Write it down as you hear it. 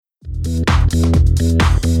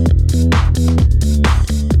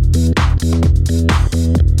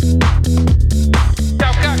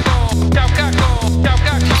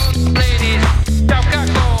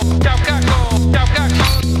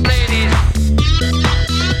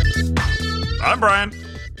Brian.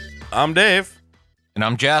 I'm Dave. And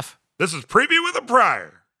I'm Jeff. This is Preview with a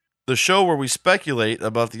Prior, The show where we speculate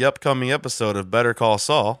about the upcoming episode of Better Call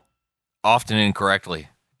Saul. Often incorrectly.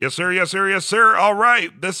 Yes, sir. Yes, sir. Yes, sir. All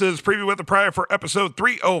right. This is Preview with a Prior for episode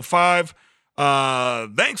 305.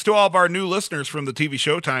 Thanks to all of our new listeners from the TV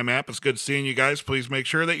Showtime app. It's good seeing you guys. Please make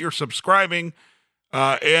sure that you're subscribing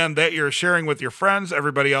and that you're sharing with your friends,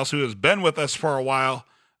 everybody else who has been with us for a while.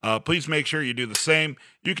 Please make sure you do the same.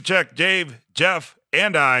 You can check Dave, Jeff,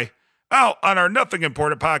 and I out on our Nothing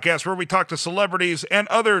Important podcast, where we talk to celebrities and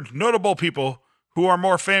other notable people who are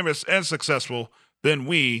more famous and successful than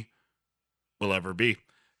we will ever be.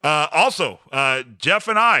 Also, Jeff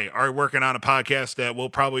and I are working on a podcast that we'll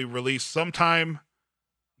probably release sometime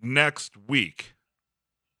next week.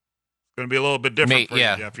 It's going to be a little bit different for you,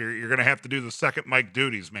 Jeff. You're going to have to do the second mic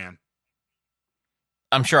duties, man.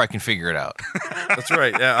 I'm sure I can figure it out. That's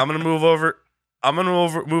right. Yeah, I'm gonna move over.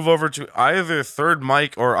 Move over to either third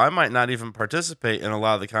mic, or I might not even participate in a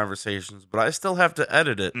lot of the conversations, but I still have to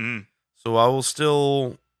edit it, so I will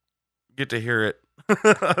still get to hear it.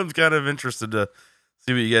 I'm kind of interested to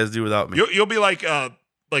see what you guys do without me. You'll be like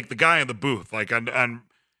the guy in the booth, like on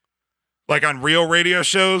real radio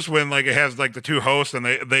shows when like it has like the two hosts and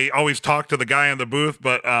they always talk to the guy in the booth,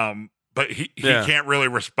 but he can't really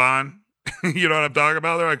respond. You know what I'm talking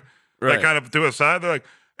about? They're like, right. They kind of to a side. They're like,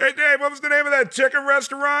 "Hey Dave, what was the name of that chicken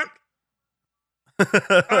restaurant?"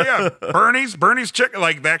 Oh yeah, Bernie's Chicken,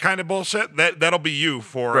 like that kind of bullshit. That'll be you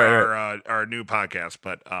for our new podcast.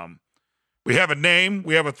 But we have a name,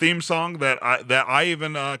 we have a theme song that I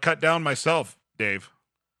even cut down myself, Dave.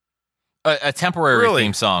 A temporary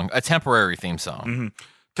theme song. A temporary theme song. Mm-hmm.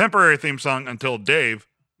 Temporary theme song until Dave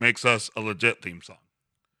makes us a legit theme song.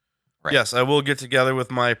 Right. Yes, I will get together with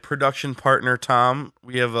my production partner Tom.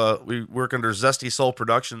 We work under Zesty Soul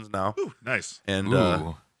Productions now. Ooh, nice. And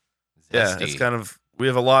it's kind of, we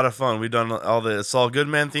have a lot of fun. We've done all the Saul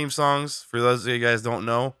Goodman theme songs. For those of you guys don't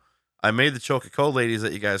know, I made the Chococo ladies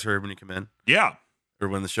that you guys heard when you come in. Yeah. Or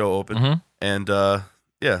when the show opened. Mm-hmm. And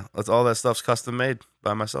that's all that stuff's custom made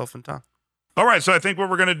by myself and Tom. All right, so I think what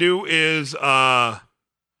we're gonna do is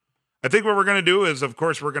of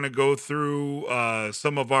course, we're going to go through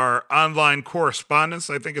some of our online correspondence.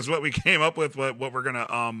 I think is what we came up with. What we're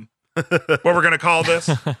gonna call this.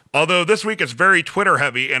 Although this week it's very Twitter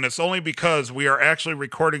heavy, and it's only because we are actually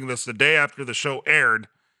recording this the day after the show aired,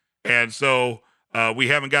 and so we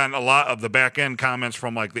haven't gotten a lot of the back end comments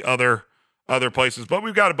from like the other places. But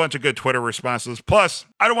we've got a bunch of good Twitter responses. Plus,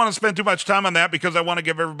 I don't want to spend too much time on that because I want to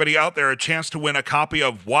give everybody out there a chance to win a copy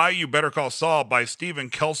of Why You Better Call Saul by Stephen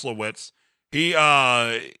Kelslowitz. He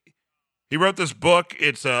wrote this book.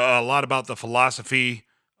 It's a lot about the philosophy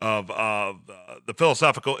of the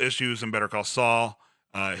philosophical issues in Better Call Saul,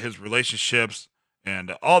 his relationships,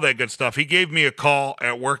 and all that good stuff. He gave me a call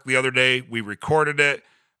at work the other day. We recorded it.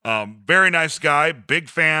 Very nice guy, big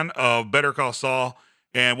fan of Better Call Saul.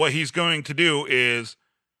 And what he's going to do is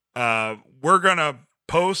we're going to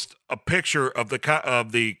post a picture of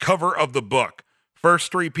the cover of the book.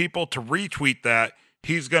 First 3 people to retweet that,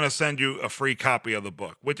 he's going to send you a free copy of the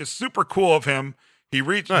book, which is super cool of him. He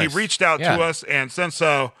reached out to us, and since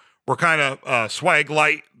we're kind of swag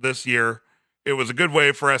light this year, it was a good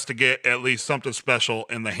way for us to get at least something special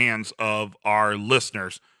in the hands of our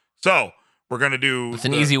listeners. So we're going to do... It's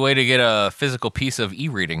an easy way to get a physical piece of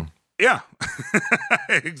e-reading. Yeah,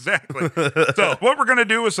 exactly. So what we're going to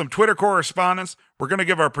do is some Twitter correspondence. We're going to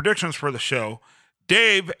give our predictions for the show.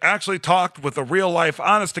 Dave actually talked with a real-life,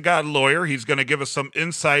 honest-to-God lawyer. He's going to give us some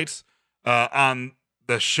insights on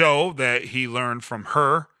the show that he learned from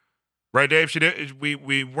her. Right, Dave? We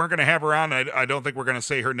weren't going to have her on. I don't think we're going to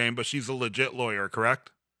say her name, but she's a legit lawyer, correct?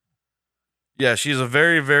 Yeah, she's a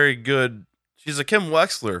very, very good... She's a Kim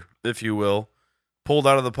Wexler, if you will. Pulled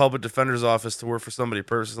out of the public defender's office to work for somebody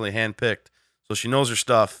personally handpicked. So she knows her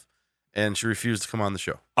stuff, and she refused to come on the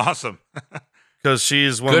show. Awesome. Because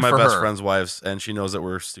she's one of my best friend's wives, and she knows that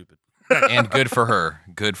we're stupid. And good for her.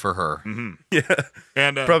 Good for her. Mm-hmm. Yeah.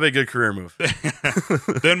 And probably a good career move.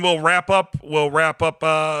 Then we'll wrap up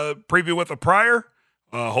Preview with a Prior.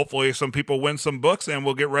 Hopefully some people win some books, and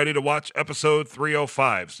we'll get ready to watch episode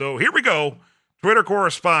 305. So here we go. Twitter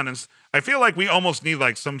correspondence. I feel like we almost need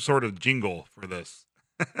like some sort of jingle for this.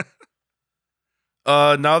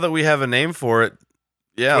 Now that we have a name for it,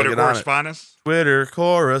 yeah, Twitter correspondence. Twitter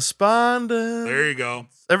correspondence. There you go.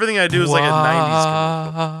 Everything I do is like a 90s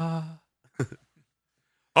commercial.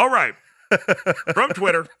 All right. From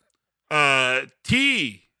Twitter,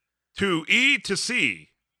 T to E to C.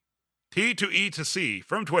 T to E to C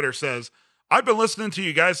from Twitter says, I've been listening to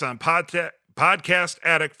you guys on Podcast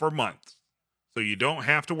Addict for months, so you don't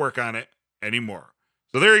have to work on it anymore.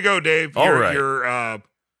 So there you go, Dave. All right.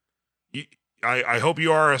 I hope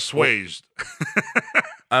you are assuaged.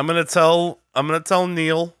 I'm gonna tell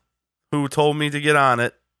Neil, who told me to get on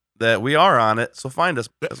it, that we are on it. So find us.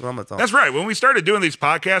 That's what I'm gonna tell him. That's right. When we started doing these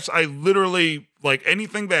podcasts, I literally, like,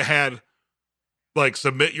 anything that had, like,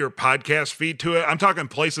 submit your podcast feed to it. I'm talking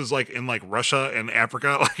places like in like Russia and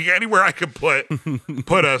Africa, like anywhere I could put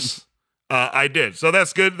us. I did. So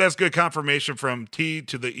that's good. That's good confirmation from T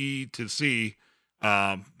to the E to C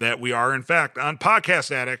that we are in fact on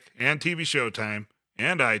Podcast Addict and TV Showtime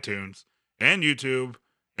and iTunes and YouTube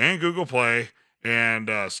and Google Play and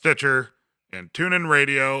Stitcher and TuneIn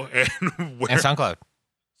Radio and SoundCloud.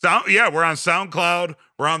 We're on SoundCloud.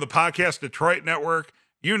 We're on the Podcast Detroit Network.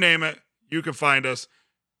 You name it, you can find us.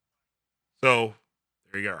 So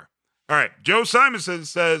there you go. All right. Joe Simonson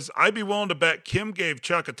says, I'd be willing to bet Kim gave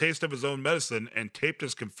Chuck a taste of his own medicine and taped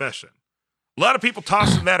his confession. A lot of people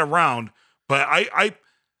tossing that around, but I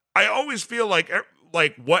always feel like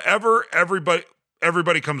whatever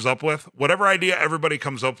everybody comes up with, whatever idea everybody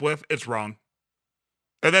comes up with, it's wrong.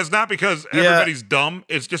 And that's not because everybody's dumb.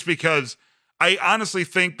 It's just because I honestly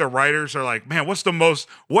think the writers are like, man, what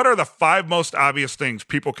are the 5 most obvious things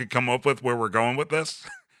people could come up with where we're going with this?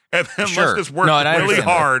 And then let's just work really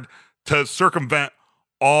hard to circumvent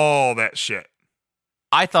all that shit.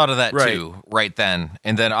 I thought of that too, right then.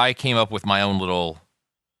 And then I came up with my own little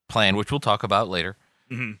plan, which we'll talk about later.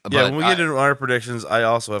 Mm-hmm. Yeah, when we get into our predictions, I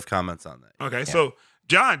also have comments on that. Okay, so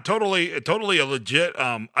John, totally a legit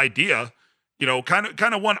idea. You know, kind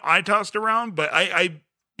of one I tossed around, but I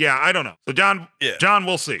don't know. So John,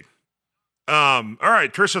 we'll see. All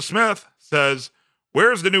right, Trisha Smith says,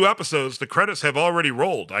 where's the new episodes? The credits have already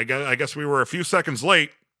rolled. I guess we were a few seconds late,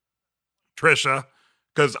 Trisha,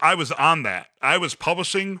 because I was on that. I was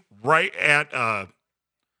publishing right at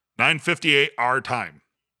 9:58 our time.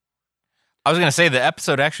 I was going to say the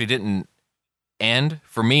episode actually didn't end.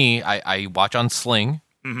 For me, I watch on Sling,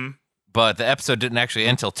 but the episode didn't actually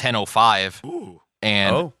end until 10:05. Ooh.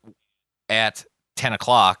 And at 10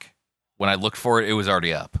 o'clock, when I looked for it, it was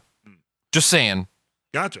already up. Just saying.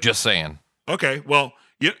 Gotcha. Just saying. Okay, well,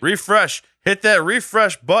 refresh. Hit that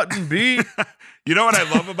refresh button, B. You know what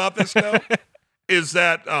I love about this, though? Is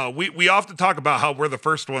that we often talk about how we're the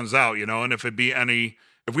first ones out, you know, and if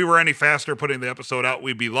we were any faster putting the episode out,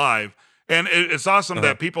 we'd be live. And it's awesome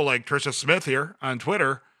that people like Trisha Smith here on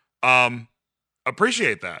Twitter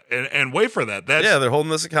appreciate that and wait for that. They're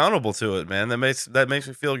holding us accountable to it, man. That makes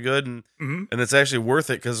me feel good, and it's actually worth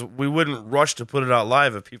it because we wouldn't rush to put it out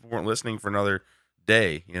live if people weren't listening for another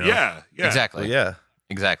day. You know? Yeah, exactly. So,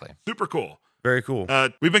 exactly. Super cool. Very cool.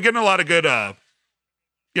 We've been getting a lot of good,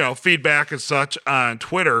 feedback and such on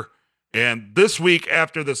Twitter. And this week,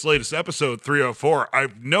 after this latest episode 304,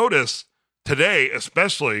 I've noticed today,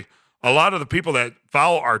 especially, a lot of the people that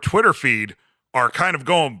follow our Twitter feed are kind of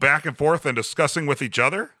going back and forth and discussing with each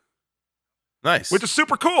other. Nice. Which is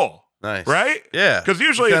super cool. Nice. Right? Yeah. Because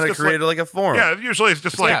usually it's just created like a forum. Yeah, usually it's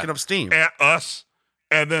just like picking up steam. At us,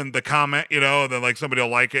 and then the comment, you know, and then like somebody will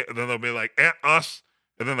like it, and then they'll be like at us,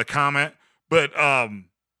 and then the comment. But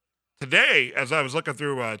today, as I was looking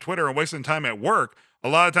through Twitter and wasting time at work, a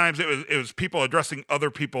lot of times it was people addressing other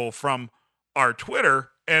people from our Twitter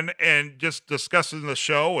and just discussing the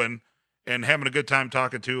show and having a good time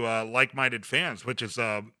talking to like-minded fans, which is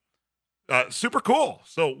super cool.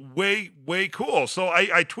 So way cool. So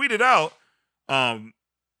I tweeted out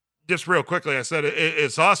just real quickly. I said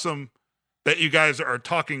it's awesome that you guys are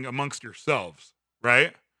talking amongst yourselves,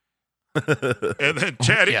 right? And then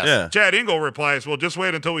Chad Ingle replies, well, just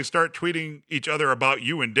wait until we start tweeting each other about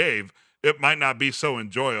you and Dave. It might not be so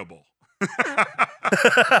enjoyable.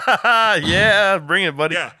 Yeah, bring it,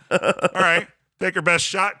 buddy. Yeah. All right. Take your best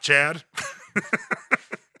shot, Chad.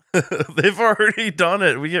 They've already done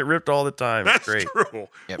it. We get ripped all the time. That's great. True.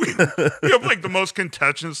 Yep. We have like the most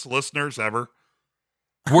contentious listeners ever.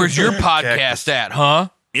 Where's your podcast at, huh?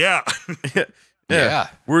 Yeah. Yeah.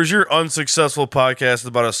 Where's your unsuccessful podcast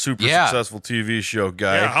about a super successful TV show,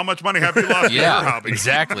 guy? Yeah. How much money have you lost in your hobby?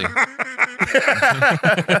 Exactly.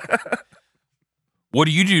 What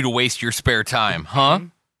do you do to waste your spare time, huh?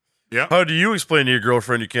 Yeah. How do you explain to your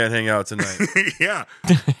girlfriend you can't hang out tonight? Yeah.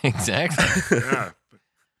 Exactly. Yeah.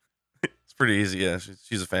 It's pretty easy. Yeah,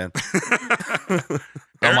 she's a fan.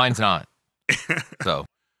 No, mine's not. So,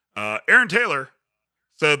 Aaron Taylor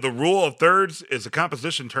said the rule of thirds is a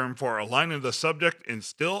composition term for aligning the subject in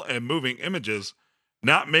still and moving images,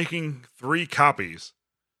 not making 3 copies.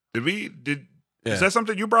 Is that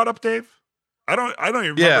something you brought up, Dave? I don't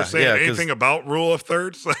even remember saying anything about rule of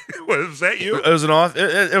thirds. Was that you? It was an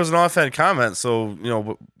offhand comment. So, you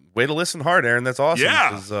know, way to listen hard, Aaron. That's awesome. Yeah.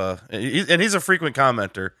 'Cause, and he's a frequent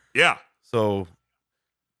commenter. Yeah. So,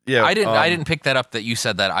 yeah. I didn't pick that up that you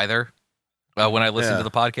said that either when I listened to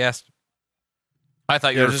the podcast. I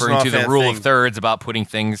thought you were just an referring to the offhand rule thing. of thirds about putting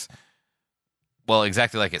things, well,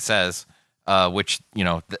 exactly like it says, which,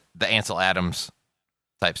 the Ansel Adams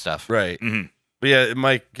type stuff. Right. Mhm. But yeah,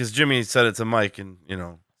 Mike, because Jimmy said it to Mike, and,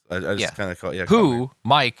 I just kind of caught, Who,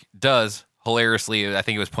 Mike, does hilariously, I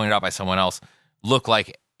think it was pointed out by someone else, look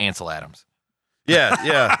like Ansel Adams.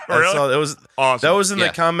 Yeah. Really? I saw it was Awesome. that was in Yeah.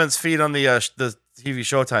 the comments feed on the TV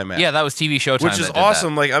Showtime app. Yeah, that was TV Showtime. which is that did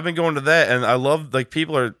awesome. Like, I've been going to that, and I love, like,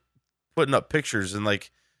 people are putting up pictures and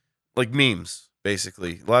like memes,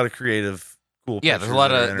 basically. A lot of creative, cool. That. Yeah, pictures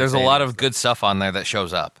there's a that are lot of entertaining. good stuff on there that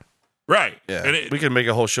shows up. Right. Yeah, And we could make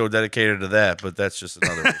a whole show dedicated to that, but that's just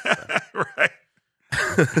another. right.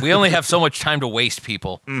 We only have so much time to waste,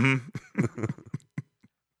 people. Mm-hmm.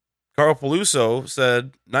 Carl Peluso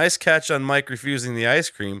said, "Nice catch on Mike refusing the ice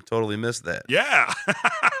cream. Totally missed that." Yeah.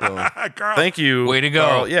 So, Carl. Thank you. Way to go.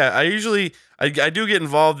 Carl. Yeah, I do get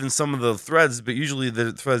involved in some of the threads, but usually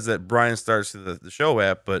the threads that Brian starts through the show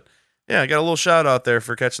app. But yeah, I got a little shout out there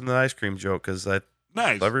for catching the ice cream joke because I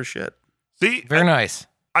Nice. clever as shit. See, Very nice.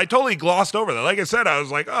 I totally glossed over that. Like I said, I was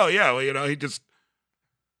like, oh, yeah, well, he just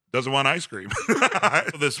doesn't want ice cream.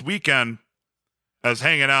 This weekend, I was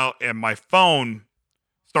hanging out and my phone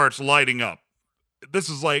starts lighting up. This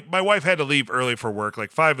is like, my wife had to leave early for work,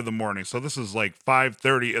 like 5 in the morning. So this is like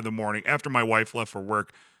 5:30 in the morning after my wife left for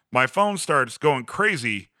work. My phone starts going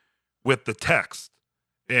crazy with the text.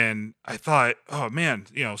 And I thought, oh, man,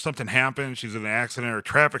 something happened. She's in an accident or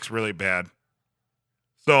traffic's really bad.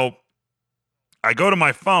 So I go to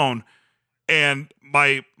my phone, and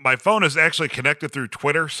my phone is actually connected through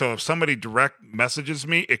Twitter. So if somebody direct messages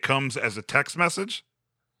me, it comes as a text message.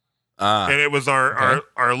 And it was our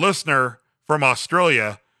listener from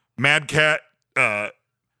Australia, Mad Cat. I'm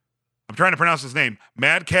trying to pronounce his name,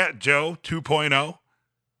 Mad Cat Joe 2.0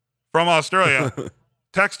 from Australia,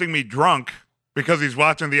 texting me drunk because he's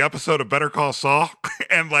watching the episode of Better Call Saul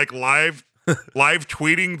and like live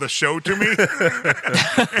tweeting the show to me.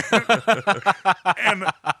 And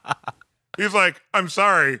he's like, I'm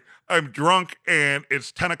sorry, I'm drunk and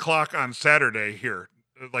it's 10 o'clock on Saturday here,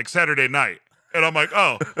 like Saturday night. And I'm like,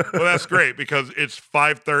 oh, well, that's great because it's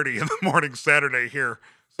 5:30 in the morning Saturday here.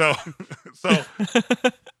 So,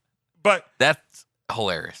 but That's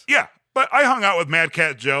hilarious. yeah, but I hung out with Mad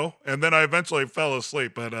Cat Joe, and then I eventually fell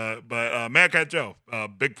asleep. But Mad Cat Joe,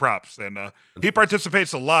 big props, and he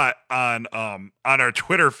participates a lot on our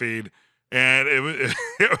Twitter feed, and it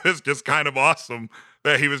was just kind of awesome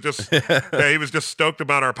that he was just stoked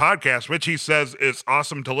about our podcast, which he says is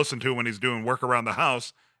awesome to listen to when he's doing work around the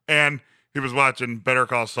house, and he was watching Better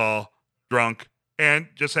Call Saul drunk and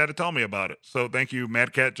just had to tell me about it. So thank you,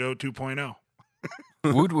 Mad Cat Joe 2.0.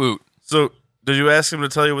 Woot woot. So, did you ask him to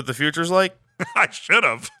tell you what the future's like? I should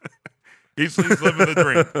have. He's living the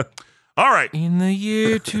dream. All right. In the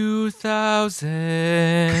year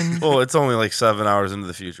 2000. Well, it's only like 7 hours into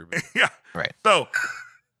the future. But Yeah. Right. So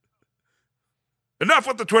enough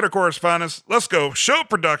with the Twitter correspondence. Let's go. Show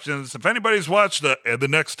productions. If anybody's watched the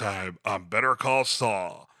next time on Better Call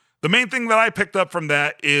Saul, the main thing that I picked up from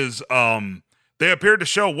that is they appeared to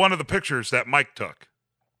show one of the pictures that Mike took.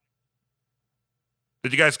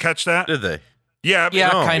 Did you guys catch that? did they? Yeah. Yeah,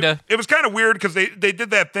 No. kind of. It was kind of weird because they did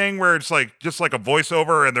that thing where it's like just like a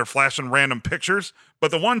voiceover and they're flashing random pictures. But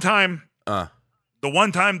the one time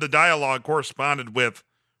the dialogue corresponded with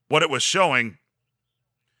what it was showing,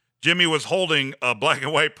 Jimmy was holding a black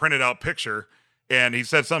and white printed out picture, and he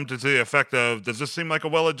said something to the effect of, "Does this seem like a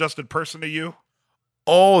well-adjusted person to you?"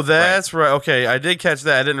 Oh, that's right. Okay, I did catch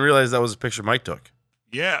that. I didn't realize that was a picture Mike took.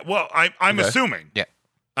 Yeah. Well, I'm Okay. assuming. Yeah.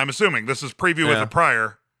 I'm assuming this is preview with Yeah. a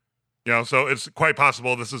prior. So it's quite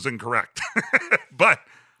possible this is incorrect. But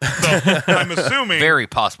so I'm assuming. Very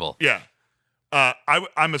possible. Yeah.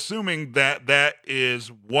 I'm assuming that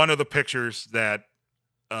is one of the pictures that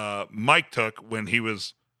Mike took when he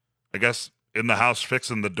was, I guess, in the house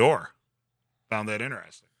fixing the door. Found that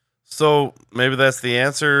interesting. So maybe that's the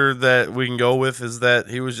answer that we can go with, is that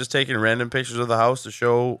he was just taking random pictures of the house to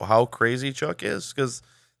show how crazy Chuck is, because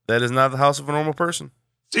that is not the house of a normal person.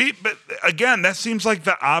 See, but again, that seems like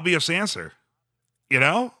the obvious answer.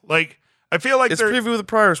 Like I feel like It's they're preview with the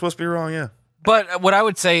prior. It's supposed to be wrong, yeah. But what I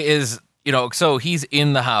would say is, so he's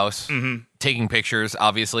in the house Mhm. taking pictures,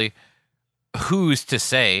 obviously. Who's to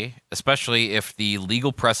say, especially if the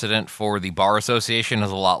legal precedent for the Bar Association is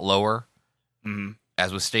a lot lower, Mhm.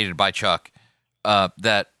 as was stated by Chuck,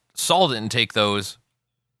 that Saul didn't take those.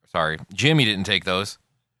 Sorry, Jimmy didn't take those.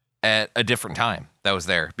 at a different time that was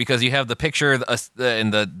there, because you have the picture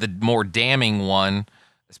and the more damning one,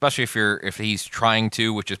 especially if he's trying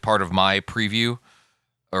to, which is part of my preview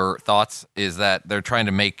or thoughts, is that they're trying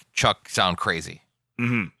to make Chuck sound crazy.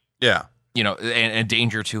 Mm-hmm. Yeah. You know, and a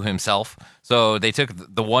danger to himself. So they took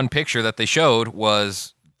the one picture that they showed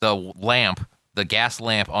was the gas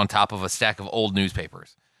lamp on top of a stack of old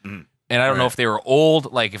newspapers. Mm-hmm. And I don't know if they were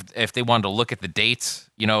old, like if they wanted to look at the dates,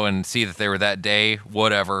 you know, and see that they were that day,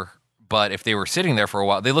 whatever. But if they were sitting there for a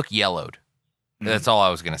while, they look yellowed. Mm-hmm. That's all I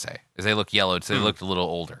was going to say, is they look yellowed, so they looked a little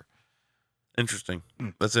older. Interesting.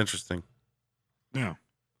 That's interesting. Yeah.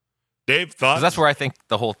 Dave, thoughts? That's where I think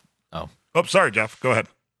the whole... Oh, sorry, Jeff. Go ahead.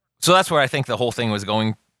 So that's where I think the whole thing was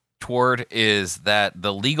going toward, is that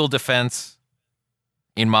the legal defense,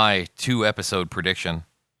 in my 2-episode prediction,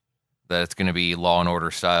 that it's going to be Law and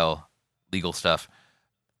Order style legal stuff,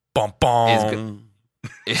 bum, bum.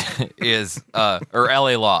 is or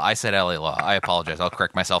LA Law. I said LA Law. I apologize. I'll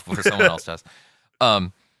correct myself before someone else does.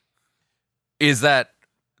 Is that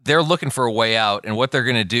they're looking for a way out, and what they're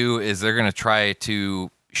going to do is they're going to try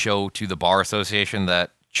to show to the Bar Association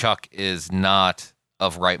that Chuck is not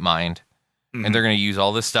of right mind, and they're going to use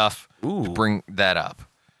all this stuff to bring that up.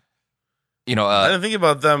 You know, I didn't think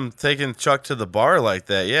about them taking Chuck to the bar like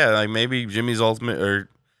that. Yeah, like maybe Jimmy's ultimate, or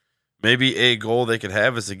maybe a goal they could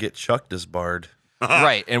have is to get Chuck disbarred.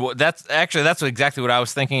 Right, and that's exactly what I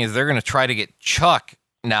was thinking, is they're going to try to get Chuck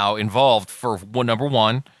now involved for number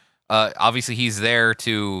one. Obviously, he's there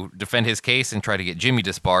to defend his case and try to get Jimmy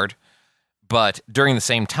disbarred. But during the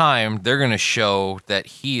same time, they're going to show that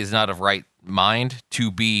he is not of right mind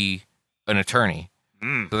to be an attorney.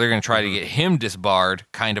 So they're going to try to get him disbarred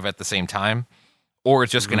kind of at the same time. Or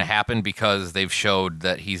it's just going to happen because they've showed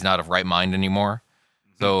that he's not of right mind anymore.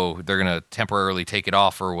 So they're going to temporarily take it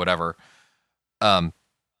off or whatever. Because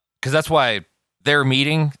that's why their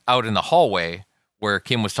meeting out in the hallway where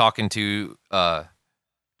Kim was talking to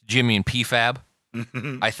Jimmy and PFAB,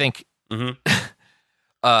 I think...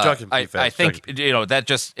 I think, you know, that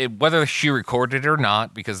just, whether she recorded it or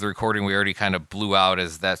not, because the recording we already kind of blew out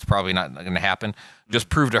as that's probably not going to happen, just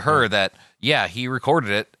proved to her that, yeah, he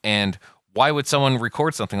recorded it. And why would someone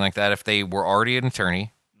record something like that if they were already an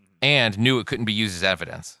attorney and knew it couldn't be used as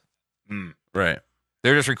evidence? Right.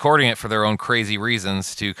 They're just recording it for their own crazy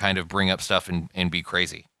reasons to kind of bring up stuff and be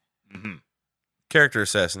crazy. Character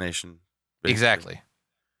assassination. Basically. Exactly.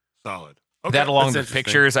 Solid. Okay. That along with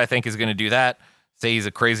pictures, I think, is going to do that. Say he's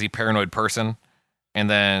a crazy paranoid person, and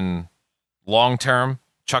then long term,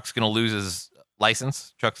 Chuck's going to lose his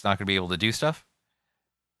license. Chuck's not going to be able to do stuff.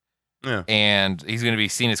 Yeah. And he's going to be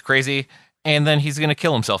seen as crazy, and then he's going to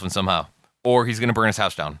kill himself in somehow. Or he's going to burn his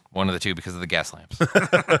house down. One of the two, because of the gas lamps.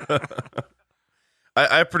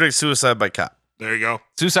 I predict suicide by cop. There you go.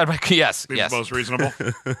 Suicide by yes. Seems yes. most reasonable.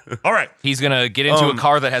 All right. He's going to get into a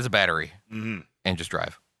car that has a battery and just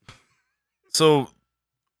drive. So,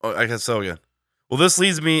 I guess so again. Well, this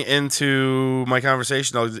leads me into my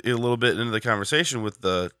conversation. I'll get a little bit into the conversation with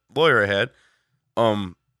the lawyer I had.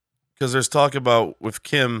 Because there's talk about if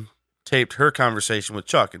Kim taped her conversation with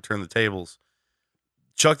Chuck and turned the tables.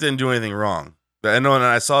 Chuck didn't do anything wrong. I know, and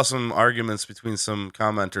I saw some arguments between some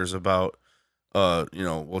commenters about, well,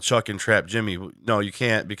 Chuck entrapped Jimmy. No, you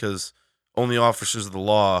can't, because only officers of the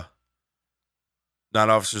law, not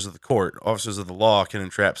officers of the court, officers of the law can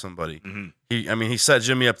entrap somebody. He set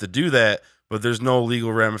Jimmy up to do that, but there's no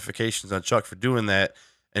legal ramifications on Chuck for doing that.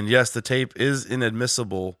 And yes, the tape is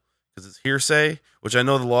inadmissible because it's hearsay, which I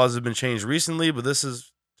know the laws have been changed recently, but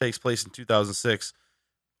this takes place in 2006.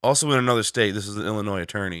 Also in another state. This is an Illinois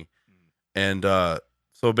attorney. And so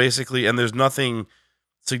basically, and there's nothing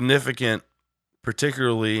significant,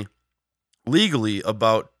 particularly legally,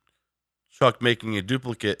 about Chuck making a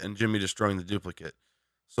duplicate and Jimmy destroying the duplicate.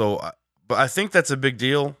 So, but I think that's a big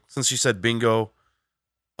deal since you said bingo.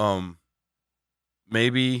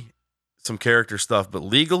 Maybe some character stuff, but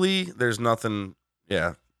legally, there's nothing.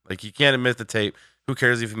 Yeah, like you can't admit the tape. Who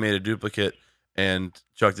cares if you made a duplicate? And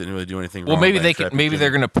Chuck didn't really do anything wrong. Well, maybe they could. Maybe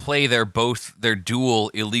they're going to play their dual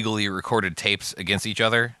illegally recorded tapes against each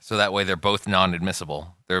other, so that way they're both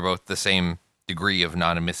non-admissible. They're both the same degree of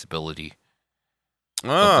non-admissibility. Oh,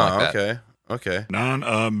 like okay, okay.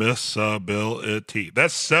 Non-admissibility.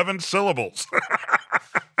 That's 7 syllables.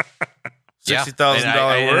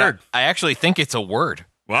 $60,000 word. I actually think it's a word.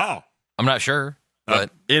 Wow. I'm not sure, but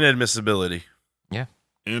inadmissibility. Yeah.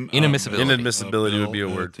 Inadmissibility. Inadmissibility would be a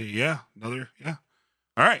word. Yeah. All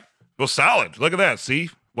right. Well, solid. Look at that. See?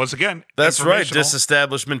 Once again, that's right.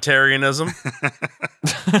 Disestablishmentarianism.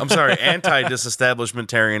 I'm sorry,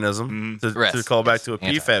 anti-disestablishmentarianism. To call back to a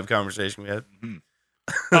PFAB conversation we had.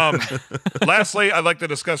 Lastly, I'd like to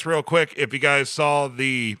discuss real quick if you guys saw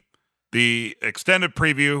the extended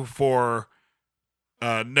preview for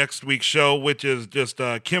next week's show, which is just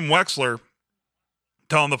Kim Wexler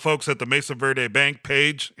telling the folks at the Mesa Verde Bank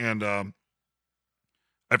page, and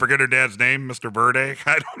I forget her dad's name, Mr. Verde.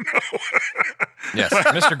 I don't know. Yes,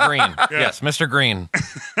 Mr. Green. Yeah. Yes, Mr. Green.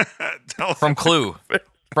 From Clue.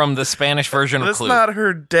 From the Spanish version of Clue. That's not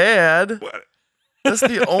her dad. What? That's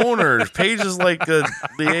the owner. Paige is like a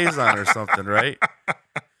liaison or something, right?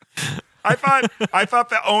 I thought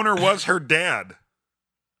the owner was her dad.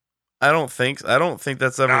 I don't think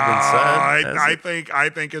that's ever been said. I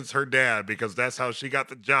think it's her dad, because that's how she got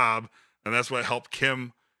the job, and that's what helped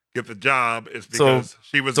Kim get the job, is because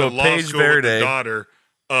she was in law Paige school Verde, with the daughter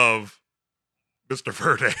of Mr.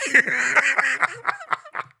 Verde.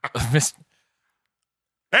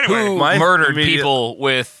 Anyway, who murdered people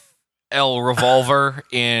with El Revolver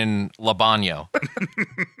in La Baño.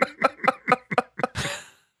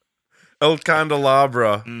 El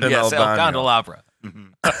Candelabra in yes, El Albania. Candelabra.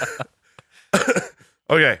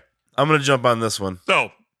 Okay, I'm going to jump on this one.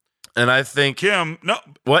 So, and I think Kim, no,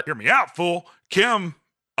 what? Hear me out, fool. Kim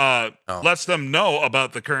lets them know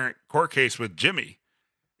about the current court case with Jimmy,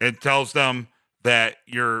 and tells them that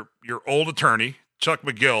your old attorney, Chuck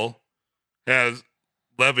McGill, has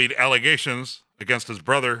levied allegations against his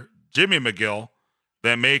brother, Jimmy McGill,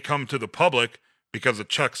 that may come to the public because of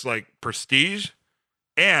Chuck's like prestige,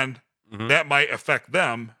 and that might affect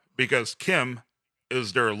them because Kim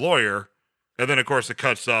is their lawyer. And then of course it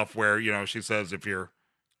cuts off where, you know, she says if you're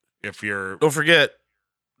Don't forget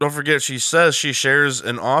she says she shares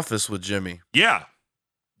an office with Jimmy. Yeah.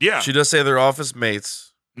 She does say they're office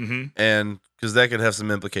mates. Mm-hmm. And because that could have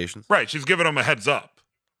some implications. Right. She's giving them a heads up.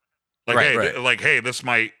 Like, hey, this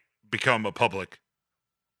might become a public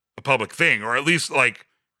thing, or at least like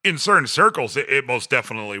in certain circles, it most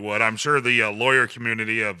definitely would. I'm sure the lawyer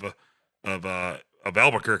community of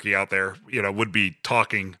Albuquerque out there, you know, would be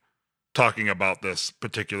talking about this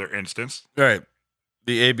particular instance. All right.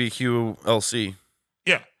 The ABQLC.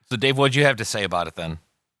 Yeah. So Dave, what'd you have to say about it then?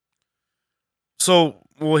 So,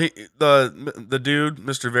 well, the dude,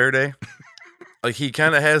 Mr. Verde, like he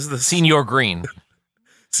kind of has this Senior Green.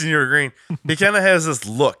 Senior Green. He kind of has this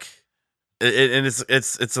look, and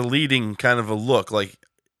it's a leading kind of a look, like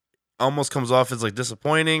almost comes off as like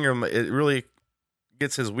disappointing, or it really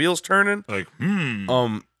gets his wheels turning. Like,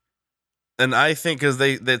 and I think because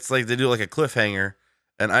that's like they do like a cliffhanger,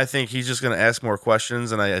 and I think he's just gonna ask more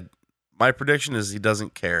questions, and my prediction is he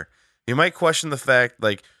doesn't care. He might question the fact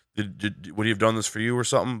like, would he have done this for you or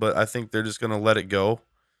something? But I think they're just gonna let it go.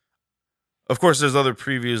 Of course, there's other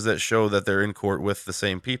previews that show that they're in court with the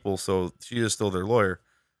same people, so she is still their lawyer.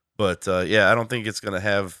 But yeah, I don't think it's going to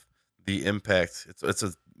have the impact.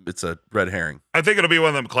 It's a red herring. I think it'll be one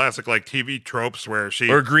of them classic like TV tropes where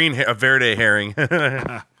or a Verde herring.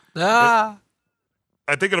 I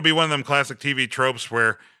think it'll be one of them classic TV tropes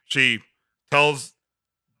where she tells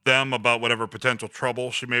them about whatever potential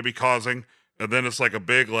trouble she may be causing, and then it's like a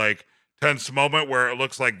big like tense moment where it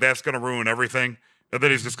looks like that's going to ruin everything. And then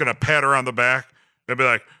he's just going to pat her on the back and be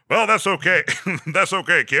like, well, that's okay. That's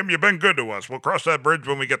okay, Kim. You've been good to us. We'll cross that bridge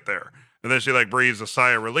when we get there. And then she like breathes a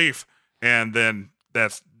sigh of relief. And then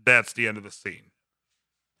that's the end of the scene.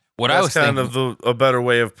 That's kind of a better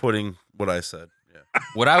way of putting what I said. Yeah.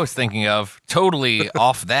 What I was thinking of totally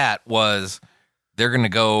off that was they're going to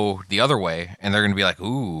go the other way, and they're going to be like,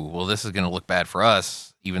 ooh, well, this is going to look bad for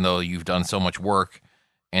us, even though you've done so much work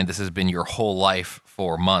and this has been your whole life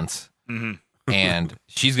for months. Mm-hmm. And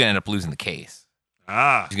she's going to end up losing the case.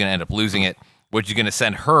 She's going to end up losing it, which is going to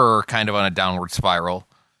send her kind of on a downward spiral.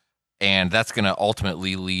 And that's going to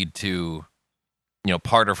ultimately lead to, you know,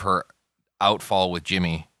 part of her outfall with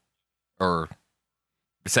Jimmy. Or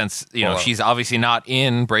since, you know, she's obviously not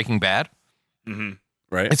in Breaking Bad. Mm-hmm.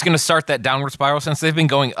 Right. It's going to start that downward spiral since they've been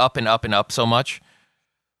going up and up and up so much.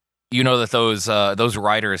 You know that those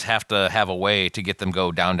writers have to have a way to get them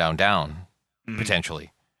go down, down, down,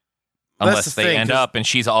 potentially. Unless they end up, and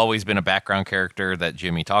she's always been a background character that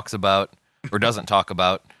Jimmy talks about or doesn't talk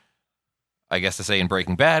about. I guess to say in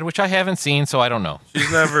Breaking Bad, which I haven't seen, so I don't know.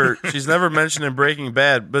 She's never mentioned in Breaking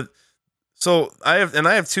Bad, but so I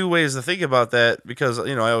have two ways to think about that because,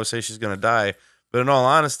 you know, I always say she's going to die, but in all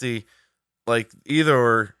honesty, like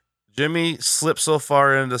either Jimmy slips so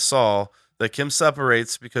far into Saul that Kim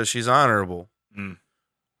separates because she's honorable,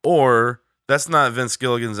 or that's not Vince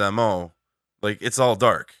Gilligan's MO. Like it's all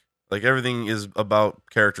dark. Like everything is about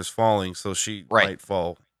characters falling, so she might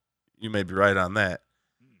fall. You may be right on that.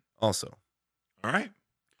 Also, all right,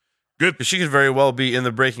 good. Because she could very well be in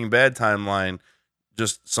the Breaking Bad timeline,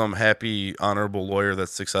 just some happy, honorable lawyer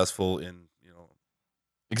that's successful in,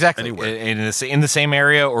 Exactly. anywhere. In the same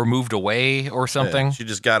area or moved away or something. Yeah, she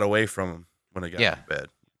just got away from him when it got bad.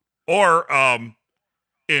 Or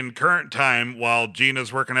in current time, while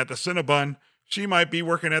Gina's working at the Cinnabon, she might be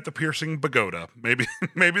working at the Piercing Pagoda. Maybe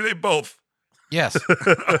they both Yes.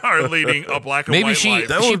 are leading a black and Maybe white she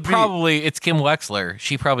life. probably, it's Kim Wexler.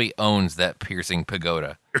 She probably owns that Piercing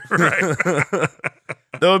Pagoda. Right.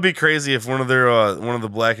 That would be crazy if one of the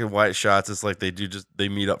black and white shots is like they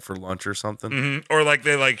meet up for lunch or something. Mm-hmm. Or like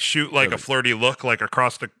they shoot like a flirty look like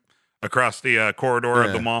across the corridor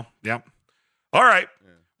of the mall. Yep. All right.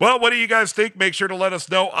 Well, what do you guys think? Make sure to let us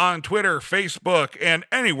know on Twitter, Facebook, and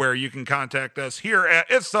anywhere you can contact us here at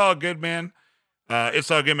It's All Good Man.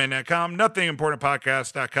 It'sAllGoodMan.com,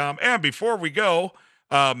 nothingimportantpodcast.com. And before we go,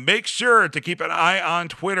 make sure to keep an eye on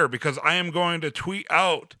Twitter because I am going to tweet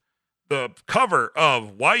out the cover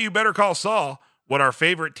of Why You Better Call Saul, what our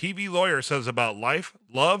favorite TV lawyer says about life,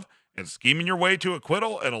 love, and scheming your way to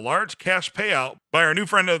acquittal and a large cash payout by our new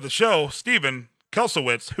friend of the show, Steven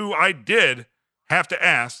Kelsowitz, who I did have to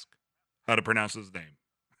ask how to pronounce his name.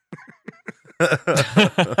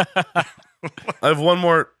 I have one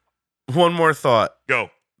more thought. Go.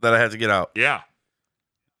 That I have to get out. Yeah.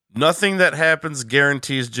 Nothing that happens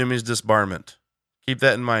guarantees Jimmy's disbarment. Keep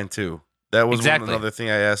that in mind too. That was another thing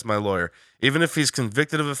I asked my lawyer. Even if he's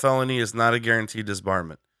convicted of a felony, it's not a guaranteed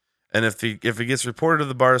disbarment. And if he gets reported to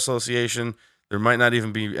the Bar Association, there might not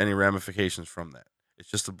even be any ramifications from that. It's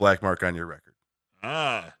just a black mark on your record.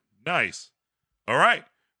 Ah, nice. All right.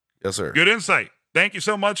 Yes, sir. Good insight. Thank you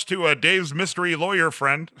so much to Dave's mystery lawyer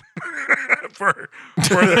friend for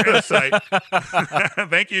the insight.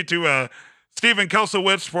 Thank you to Steven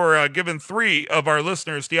Kelsowitz for giving 3 of our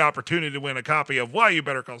listeners the opportunity to win a copy of Why You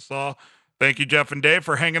Better Call Saul. Thank you, Jeff and Dave,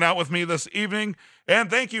 for hanging out with me this evening. And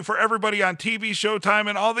thank you for everybody on TV, Showtime,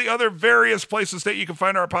 and all the other various places that you can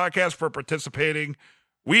find our podcast for participating.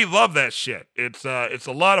 We love that shit. It's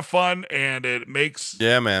a lot of fun, and it makes...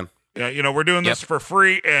 Yeah, man. We're doing this for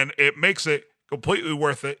free, and it makes it completely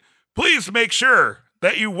worth it. Please make sure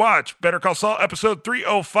that you watch Better Call Saul episode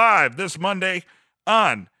 305 this Monday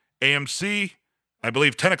on AMC, I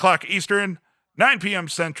believe 10 o'clock Eastern, 9 p.m.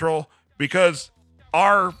 Central, because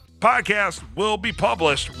our podcast will be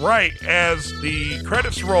published right as the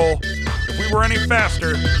credits roll. If we were any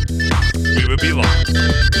faster, we would be live.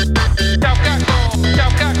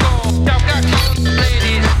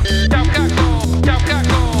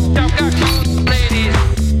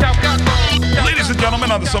 Ladies and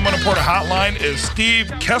gentlemen, on the Somewhat Important Hotline is Steve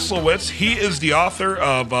Kelsowitz. He is the author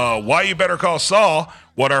of Why You Better Call Saul,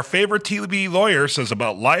 what our favorite TV lawyer says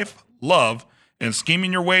about life, love, and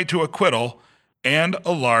scheming your way to acquittal and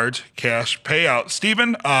a large cash payout.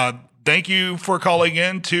 Steven, thank you for calling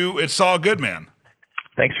in to It's All Good Man.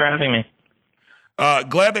 Thanks for having me.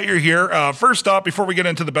 Glad that you're here. First off, before we get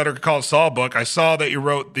into the Better Call Saul book, I saw that you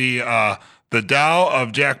wrote the Tao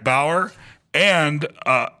of Jack Bauer and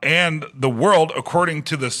The World According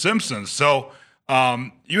to The Simpsons. So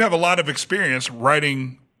you have a lot of experience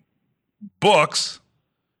writing books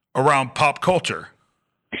around pop culture.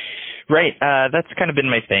 Right. That's kind of been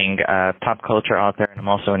my thing, pop culture author, and I'm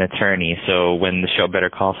also an attorney. So when the show Better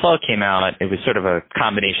Call Saul came out, it was sort of a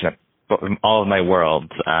combination of all of my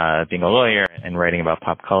worlds, being a lawyer and writing about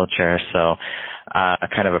pop culture. So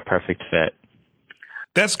kind of a perfect fit.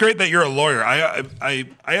 That's great that you're a lawyer. I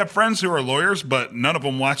have friends who are lawyers, but none of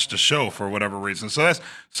them watch the show for whatever reason. So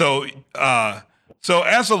so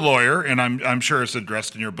as a lawyer, and I'm sure it's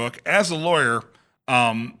addressed in your book, as a lawyer,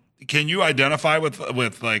 can you identify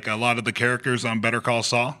with like a lot of the characters on Better Call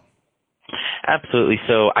Saul? Absolutely.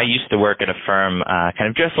 So I used to work at a firm kind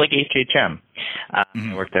of just like HHM. I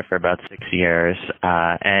worked there for about 6 years.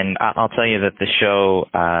 And I'll tell you that the show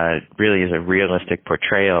really is a realistic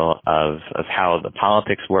portrayal of how the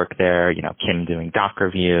politics work there, Kim doing doc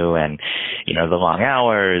review and, the long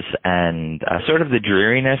hours and sort of the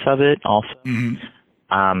dreariness of it also. Mm-hmm.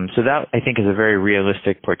 So that, I think, is a very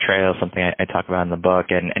realistic portrayal, something I talk about in the book.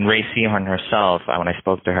 And Ray Seahorn herself, when I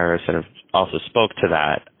spoke to her, sort of also spoke to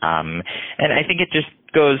that. And I think it just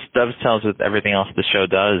dovetails with everything else the show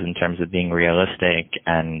does in terms of being realistic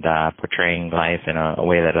and portraying life in a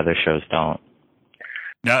way that other shows don't.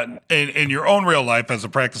 Now, in your own real life as a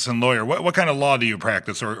practicing lawyer, what kind of law do you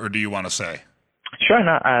practice, or do you want to say? Sure,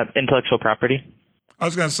 intellectual property. I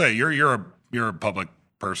was going to say you're a public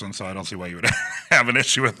person, so I don't see why you would have an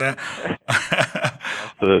issue with that.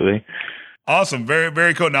 Absolutely. Awesome. Very,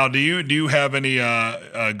 very cool. Now, do you have any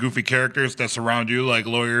goofy characters that surround you, like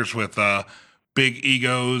lawyers with big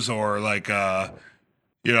egos, or like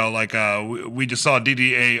You know, like we just saw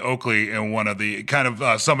DDA Oakley in one of the kind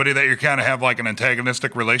of somebody that you kind of have like an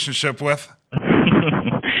antagonistic relationship with.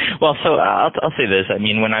 Well, so I'll say this. I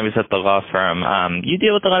mean, when I was at the law firm, you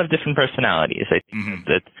deal with a lot of different personalities. I think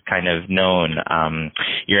that's kind of known.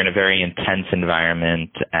 You're in a very intense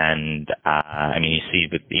environment, and I mean, you see,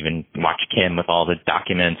 even watch Kim with all the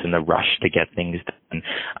documents and the rush to get things done.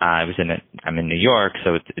 I'm in New York,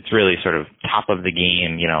 so it's really sort of top of the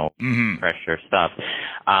game, you know, pressure stuff.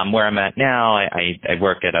 Where I'm at now, I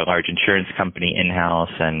work at a large insurance company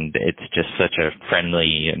in-house, and it's just such a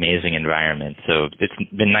friendly, amazing environment. So it's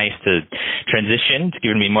been nice to transition. It's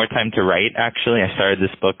given me more time to write, actually. I started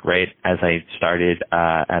this book right as I started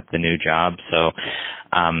at the new job. So,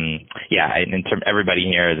 yeah, in terms everybody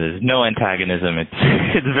here, there's no antagonism.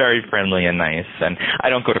 It's very friendly and nice. And I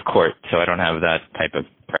don't go to court, so I don't have that type of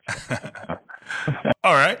pressure.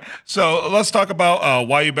 All right. So let's talk about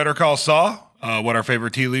why you better call Saul. What our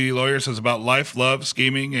favorite TV lawyer says about life, love,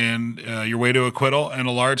 scheming, and your way to acquittal and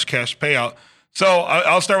a large cash payout. So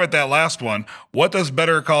I'll start with that last one. What does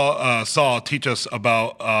Better Call Saul teach us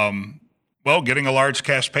about, getting a large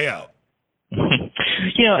cash payout?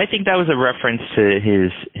 You know, I think that was a reference to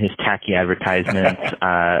his tacky advertisements.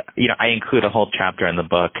 You know, I include a whole chapter in the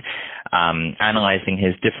book analyzing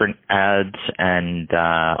his different ads and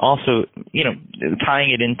also, you know,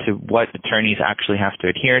 tying it into what attorneys actually have to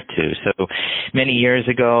adhere to. So many years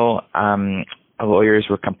ago, lawyers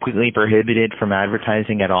were completely prohibited from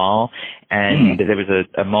advertising at all. And there was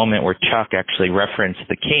a moment where Chuck actually referenced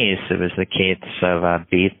the case. It was the case of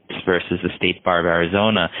Bates versus the State Bar of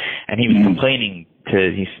Arizona. And he was complaining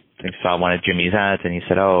he saw one of Jimmy's ads, and he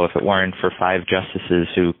said, oh, if it weren't for 5 justices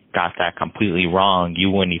who got that completely wrong,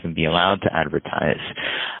 you wouldn't even be allowed to advertise,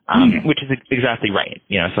 which is exactly right.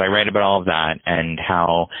 You know, so I write about all of that and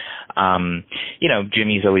how, you know,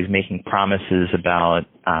 Jimmy's always making promises about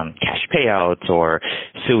cash payouts or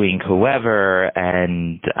suing whoever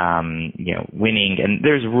and, you know, winning. And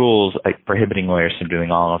there's rules like prohibiting lawyers from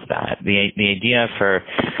doing all of that. The idea for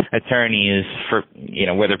attorneys, for, you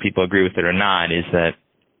know, whether people agree with it or not, is that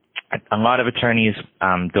a lot of attorneys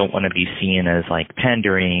don't want to be seen as like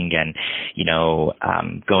pandering and, you know,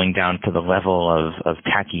 going down to the level of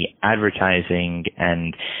tacky advertising,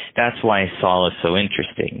 and that's why Saul is so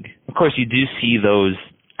interesting. Of course, you do see those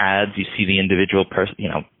ads, you see the individual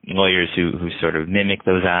lawyers who sort of mimic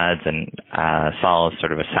those ads, and Saul is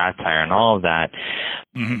sort of a satire and all of that.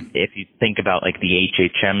 If you think about like the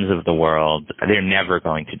HHMs of the world, they're never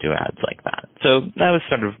going to do ads like that. So that was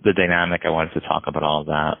sort of the dynamic I wanted to talk about all of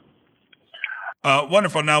that.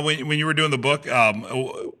 Wonderful. Now, when you were doing the book,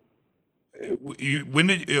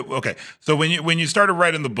 So when you started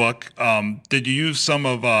writing the book, did you use some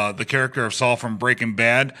of the character of Saul from Breaking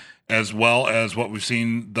Bad as well as what we've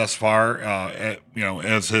seen thus far,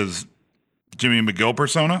 as his Jimmy McGill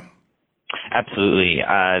persona? Absolutely.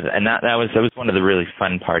 And that was one of the really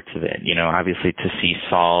fun parts of it. You know, obviously to see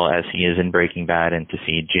Saul as he is in Breaking Bad and to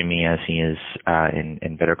see Jimmy as he is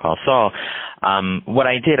in Better Call Saul. What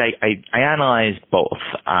I did, I analyzed both.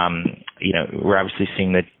 You know, we're obviously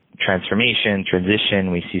seeing the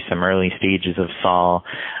transition. We see some early stages of Saul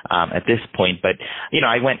at this point, but you know,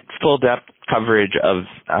 I went full depth coverage of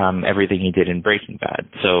everything he did in Breaking Bad.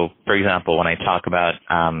 So, for example, when I talk about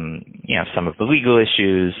some of the legal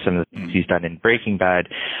issues, some of the things he's done in Breaking Bad,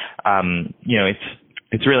 you know,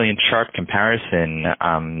 it's really in sharp comparison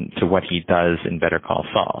to what he does in Better Call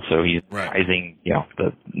Saul. So he's rising, you know,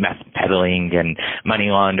 the meth peddling and money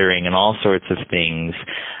laundering and all sorts of things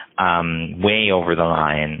way over the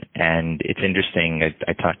line. And it's interesting.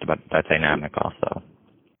 I talked about that dynamic also.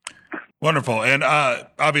 Wonderful. And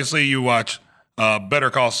obviously you watch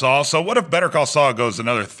Better Call Saul. So what if Better Call Saul goes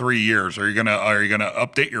another 3 years? Are you gonna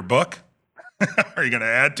update your book? Are you gonna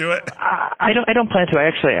add to it? I don't plan to.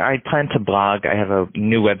 I plan to blog. I have a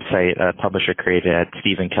new website a publisher created at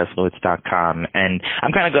StephenKeslowitz.com, and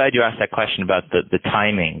I'm kind of glad you asked that question about the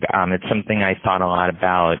timing. It's something I thought a lot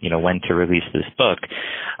about. You know, when to release this book.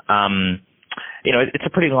 You know, it's a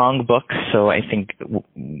pretty long book, so I think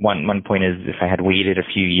one point is if I had waited a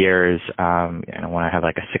few years, I don't want to have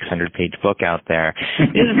like a 600-page book out there.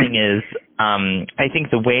 The other thing is, I think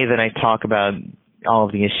the way that I talk about all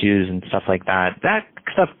of the issues and stuff like that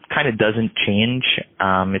stuff kind of doesn't change.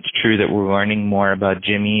 It's true that we're learning more about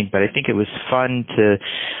Jimmy, but I think it was fun to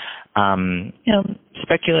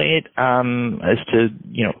speculate as to,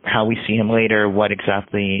 you know, how we see him later, what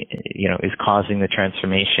exactly, you know, is causing the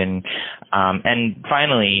transformation. And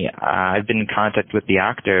finally, I've been in contact with the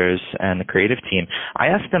actors and the creative team. I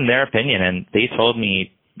asked them their opinion, and they told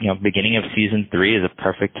me beginning of season 3 is a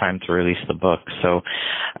perfect time to release the book. So,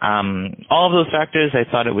 all of those factors, I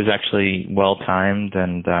thought it was actually well timed,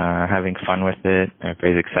 and having fun with it.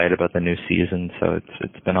 Everybody's excited about the new season, so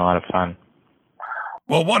it's been a lot of fun.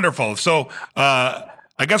 Well, wonderful. So,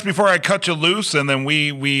 I guess before I cut you loose, and then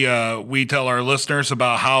we tell our listeners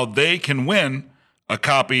about how they can win a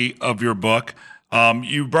copy of your book.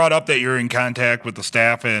 You brought up that you're in contact with the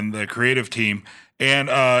staff and the creative team, and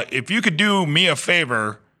if you could do me a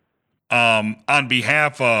favor, on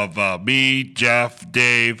behalf of me, Jeff,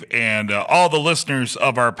 Dave, and all the listeners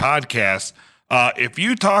of our podcast, if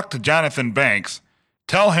you talk to Jonathan Banks,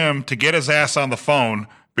 tell him to get his ass on the phone,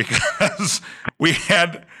 because we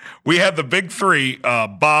had the big three,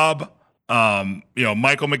 Bob,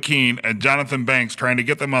 Michael McKean, and Jonathan Banks, trying to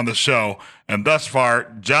get them on the show. And thus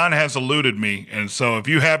far, John has eluded me. And so if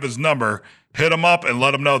you have his number, hit him up and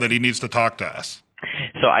let him know that he needs to talk to us.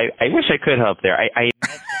 So I wish I could help there. I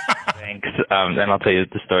Thanks, and I'll tell you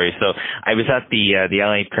the story. So I was at the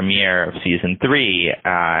LA premiere of season 3,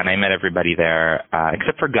 and I met everybody there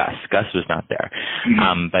except for Gus. Gus was not there,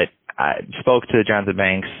 but I spoke to Jonathan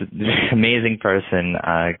Banks, amazing person,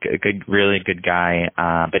 really good guy.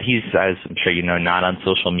 But he's, as I'm sure you know, not on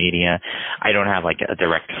social media. I don't have like a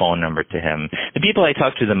direct phone number to him. The people I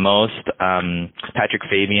talk to the most, Patrick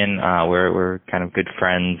Fabian, we're kind of good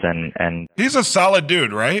friends, and he's a solid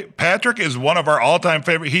dude, right? Patrick is one of our all-time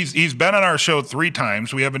favorite. He's been on our show 3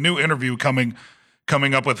 times. We have a new interview coming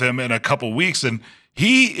up with him in a couple weeks, and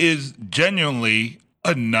he is genuinely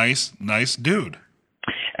a nice dude.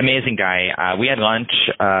 Amazing guy. We had lunch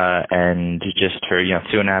and just for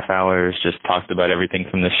 2.5 hours, just talked about everything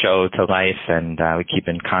from the show to life, and we keep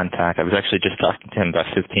in contact. I was actually just talking to him about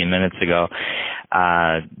 15 minutes ago.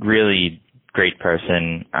 Really great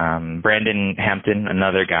person. Brandon Hampton,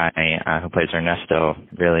 another guy who plays Ernesto.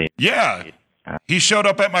 Really, yeah. He showed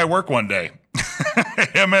up at my work one day.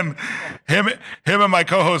 him and my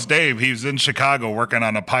co-host Dave. He's in Chicago working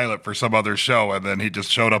on a pilot for some other show, and then he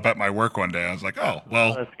just showed up at my work one day. I was like, oh,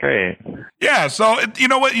 well, that's great. Yeah. So you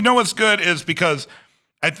know what's good is because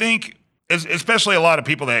I think, especially a lot of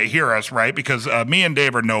people that hear us, right? Because me and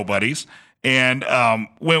Dave are nobodies, and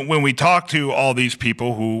when we talk to all these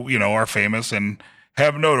people who are famous and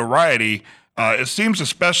have notoriety, it seems,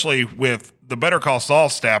 especially with the Better Call Saul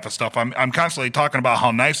staff and stuff, I'm constantly talking about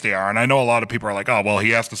how nice they are. And I know a lot of people are like, oh, well, he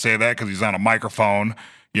has to say that because he's on a microphone,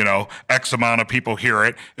 X amount of people hear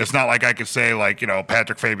it. It's not like I could say like,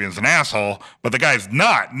 Patrick Fabian's an asshole, but the guy's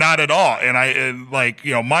not at all. And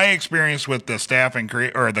my experience with the staff and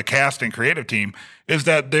the cast and creative team is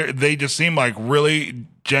that they just seem like really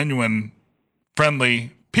genuine,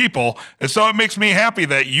 friendly people. And so it makes me happy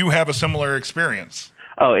that you have a similar experience.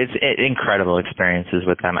 Oh, it's incredible experiences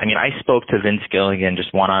with them. I mean, I spoke to Vince Gilligan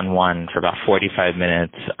just one-on-one for about 45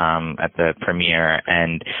 minutes at the premiere,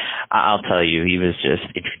 and I'll tell you, he was just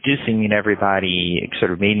introducing me to everybody. It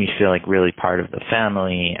sort of made me feel like really part of the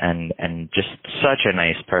family, and just such a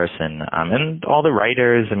nice person. And all the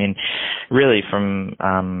writers, I mean, really from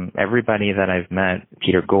everybody that I've met,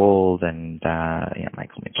 Peter Gould and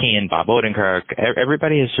Michael McKean, Bob Odenkirk,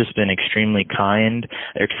 everybody has just been extremely kind.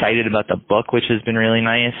 They're excited about the book, which has been really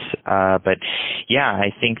nice. But yeah,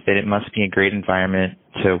 I think that it must be a great environment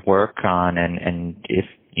to work on, and if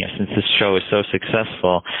since this show is so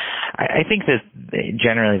successful, I think that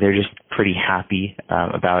generally they're just pretty happy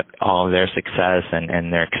about all of their success,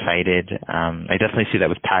 and they're excited. I definitely see that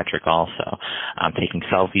with Patrick also, taking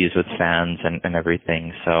selfies with fans and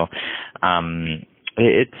everything. So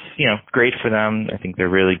it's great for them. I think they're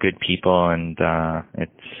really good people, and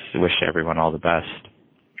wish everyone all the best.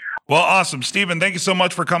 Well, awesome. Steven, thank you so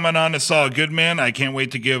much for coming on to Saul Goodman. I can't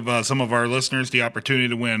wait to give some of our listeners the opportunity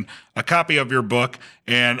to win a copy of your book.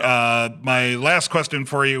 And my last question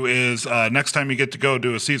for you is, next time you get to go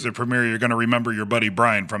do a season premiere, you're going to remember your buddy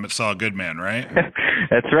Brian from It's Saul Goodman, right?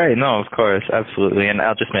 That's right. No, of course. Absolutely. And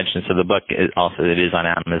I'll just mention, so the book is on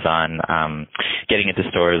Amazon, getting into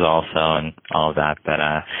stores also and all of that. But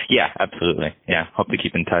yeah, absolutely. Yeah, hope to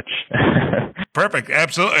keep in touch. Perfect.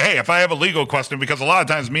 Absolutely. Hey, if I have a legal question, because a lot of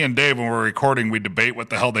times me and Dave, when we're recording, we debate what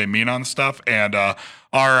the hell they mean on stuff, and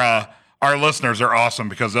our listeners are awesome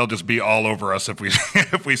because they'll just be all over us if we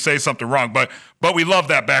if we say something wrong. But we love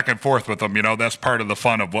that back and forth with them. That's part of the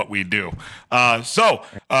fun of what we do. So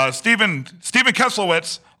Steven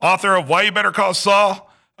Keslowitz, author of Why You Better Call Saul,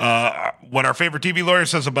 what our favorite TV lawyer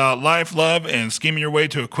says about life, love, and scheming your way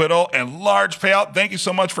to acquittal and large payout. Thank you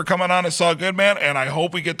so much for coming on to Saul Goodman, and I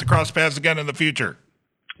hope we get to cross paths again in the future.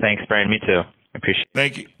 Thanks, Brian. Me too. I appreciate it.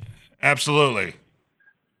 Thank you. Absolutely.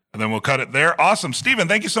 And then we'll cut it there. Awesome. Steven,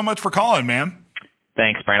 thank you so much for calling, man.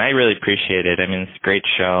 Thanks, Brian. I really appreciate it. I mean, it's a great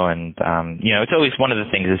show, and it's always one of the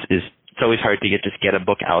things is it's always hard to get a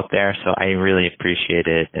book out there. So I really appreciate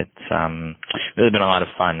it. It's really been a lot of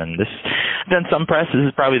fun, and I've done some press. This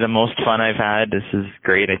is probably the most fun I've had. This is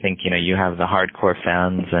great. I think you have the hardcore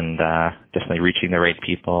fans, and definitely reaching the right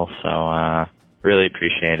people. So really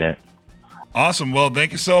appreciate it. Awesome. Well,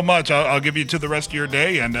 thank you so much. I'll give you to the rest of your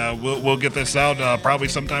day, and we'll get this out probably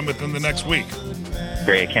sometime within the next week.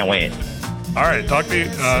 Great. I can't wait. All right. Talk to you.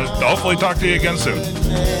 Hopefully talk to you again soon.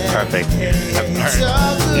 Perfect. All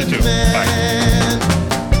right. You too. Bye.